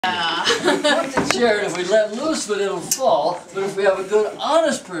We put the chair, and if we let loose with it, it'll fall. But if we have a good,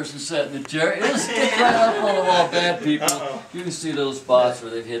 honest person sitting in the chair, it'll stick right up on the wall. Bad people, you can see little spots where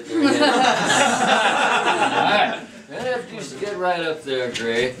they've hit their head. Alright, and after you get right up there,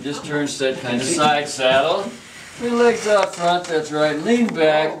 Gray, just turn set, kind of side saddle. Your legs out front, that's right. Lean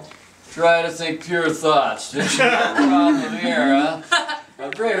back. Try to think pure thoughts. There's no problem here, huh?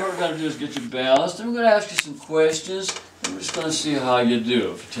 Now, Gray, what we're going to do is get you balanced, and we're going to ask you some questions, and we're just going to see how you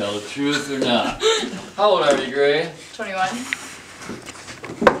do, if you tell the truth or not. How old are you, Gray? 21.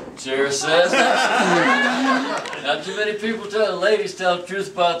 Sarah says. Not too many people ladies tell the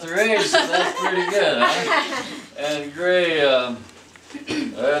truth about their age, so that's pretty good, huh? And Gray,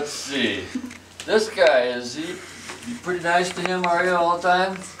 let's see. This guy, is he pretty nice to him, are you, all the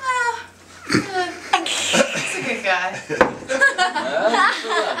time? He's a good guy.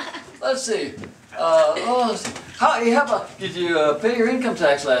 Let's see. Let's see. Did you pay your income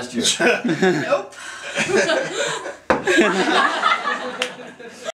tax last year? Nope.